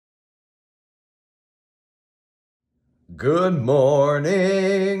Good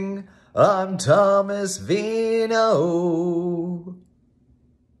morning, I'm Thomas Vino.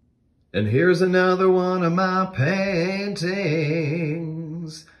 And here's another one of my paintings.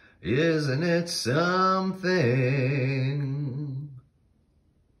 Isn't it something?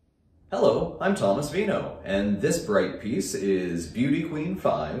 Hello, I'm Thomas Vino, and this bright piece is Beauty Queen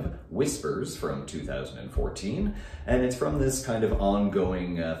 5, Whispers from 2014, and it's from this kind of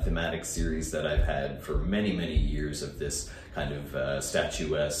ongoing thematic series that I've had for many, many years of this kind of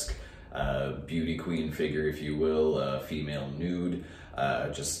statuesque beauty queen figure, if you will, female nude.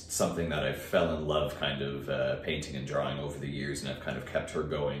 Just something that I fell in love kind of painting and drawing over the years, and I've kind of kept her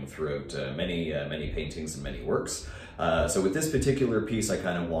going throughout many paintings and many works. So with this particular piece, I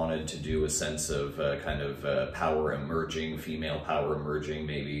kind of wanted to do a sense of power emerging, female power emerging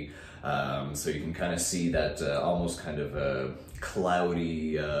maybe. So you can kind of see that almost kind of a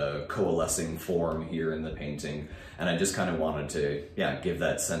cloudy coalescing form here in the painting. And I just kind of wanted to, give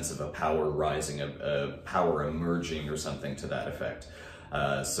that sense of a power rising, a power emerging or something to that effect.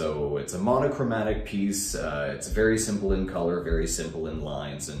 So it's a monochromatic piece. It's very simple in color, very simple in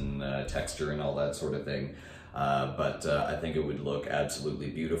lines and texture and all that sort of thing. But I think it would look absolutely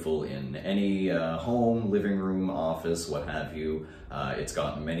beautiful in any home, living room, office, what have you. It's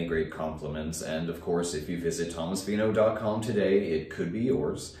gotten many great compliments, and of course, if you visit thomasvino.com today, it could be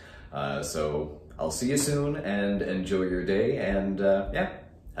yours. So I'll see you soon, and enjoy your day, and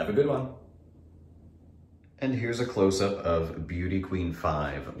have a good one. And here's a close-up of Beauty Queen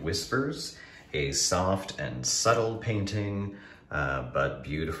 5, Whispers, a soft and subtle painting, but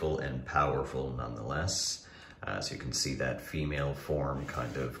beautiful and powerful nonetheless. So you can see that female form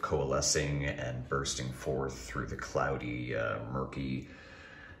kind of coalescing and bursting forth through the cloudy, murky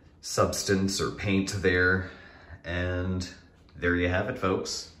substance or paint there. And there you have it,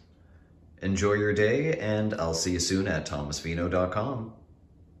 folks. Enjoy your day, and I'll see you soon at thomasvino.com.